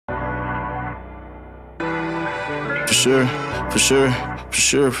For sure, for sure, for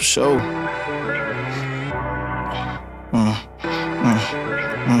sure, for sure.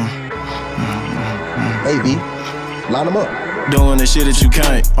 Baby, line them up. Doing the shit that you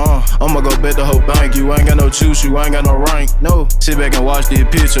can't. I'ma go bet the whole bank. You ain't got no juice, you ain't got no rank. No, sit back and watch this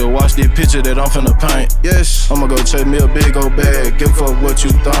picture that I'm finna paint. Yes, I'ma go take me a big old bag. Give a fuck what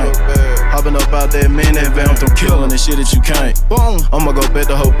you think. Hopping up out that Minivan with them killing the shit that you can't. Boom, I'ma go bet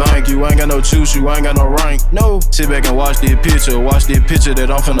the whole bank. You ain't got no juice, you ain't got no rank. No, sit back and watch this picture that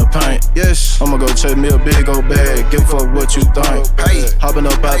I'm finna paint. Yes, I'ma go take me a big old bag. Give a fuck what you think. Hey, hopping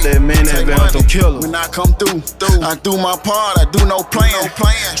up out that Minivan with them killers. When I come through, I do my part, I do no plan.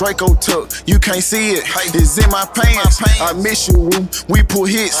 Draco tuck, you can't see it, it's in my pants. I miss you, Woo. We pull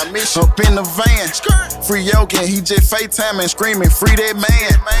hits up in the van. Free Yokin, he just FaceTime and screaming, free that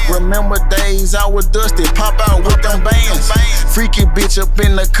man. Remember days I was dusty, pop out with them bands. Freaky bitch up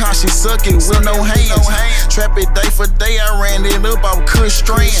in the car, she suck it with no hands. Trap it day for day, I ran it up, I cut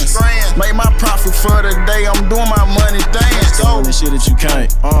strands. Make my profit for the day, I'm doing my money dance. Doing the shit that you can't.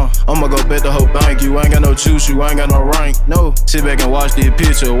 I'ma go bet the whole bank. You ain't got no juice, you ain't got no rank. No, sit back and watch this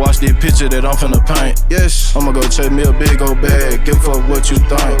picture that I'm finna paint. Yes, I'ma go take me a big old bag. Give a fuck what you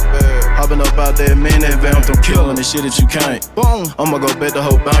think. Hopping up out that Minivan with them killing the shit that you can't. Boom, I'ma go bet the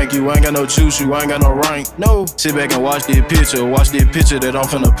whole bank. You ain't got no juice, you ain't got no rank. No, sit back and watch this picture that I'm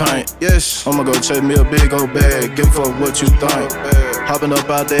finna paint. Yes, I'ma go take me a big old bag. Give a fuck what you think. Hopping up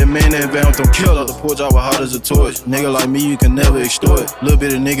out that Minivan with them killers. The porch out hot as a torch. Nigga like me, you can never extort. Little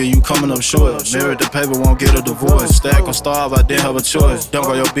bit of nigga, you coming up short. Married the paper, won't get a divorce. Stack or starve, I didn't have a choice. Dunk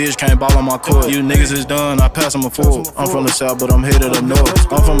on your bitch, can't ball on my court. You niggas is done, I pass them a fork. I'm from the south, but I'm headed up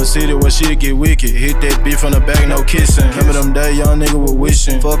north. I'm from a city where shit get wicked. Hit that bitch from the back, no kissing. Remember them days, young nigga was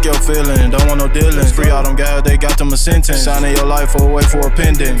wishing. Fuck your feeling, don't want no dealings. Free all them guys, they got them a sentence. Signing your life away for a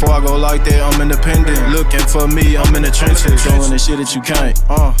pendant. Before I go like that, I'm independent. Looking for me, I'm in the trenches. Doing the shit that you can't.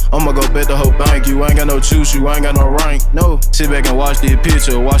 I'ma go bet the whole bank. You ain't got no juice, you ain't got no rank. No, sit back and watch this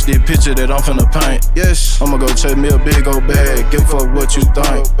picture that I'm finna paint. Yes, I'ma go take me a big old bag. Give a fuck what you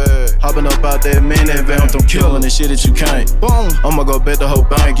think. Hopping up out that Minivan with them killing the shit that you can't. Boom, I'ma go bet the whole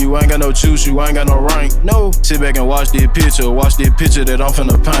bank. You ain't got no juice, you ain't got no rank. No, sit back and watch this picture that I'm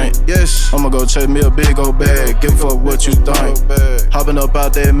finna paint. Yes, I'ma go take me a big old bag. Give a fuck what you think. Hopping up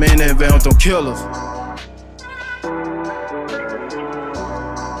out that Minivan with them killers.